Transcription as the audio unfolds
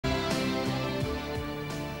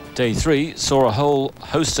Day 3 saw a whole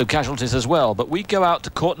host of casualties as well, but we go out to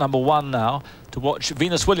court number 1 now to watch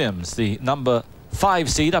Venus Williams, the number 5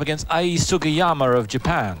 seed, up against Ai Sugiyama of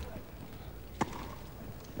Japan.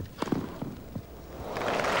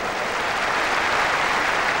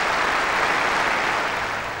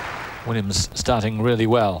 Williams starting really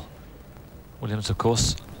well. Williams, of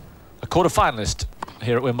course, a quarter-finalist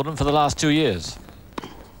here at Wimbledon for the last 2 years.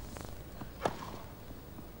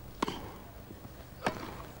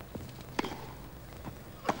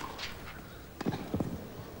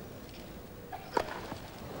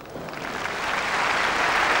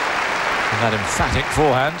 And that emphatic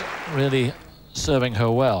forehand really serving her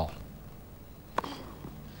well.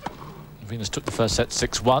 Venus took the first set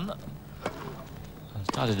 6-1 and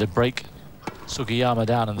started to break Sugiyama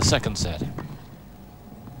down in the second set.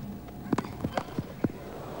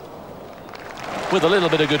 With a little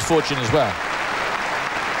bit of good fortune as well.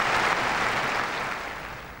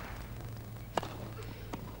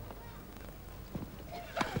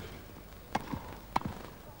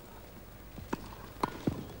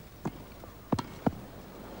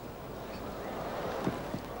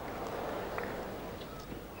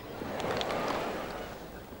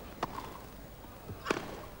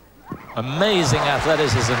 Amazing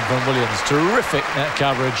athleticism from Williams. Terrific net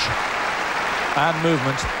coverage and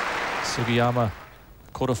movement. Sugiyama,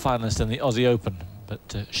 quarter-finalist in the Aussie Open, but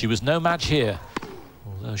she was no match here,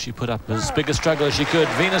 although she put up as big a struggle as she could.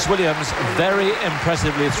 Venus Williams very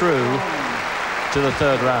impressively through to the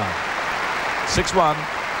third round. 6-1,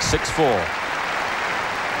 6-4.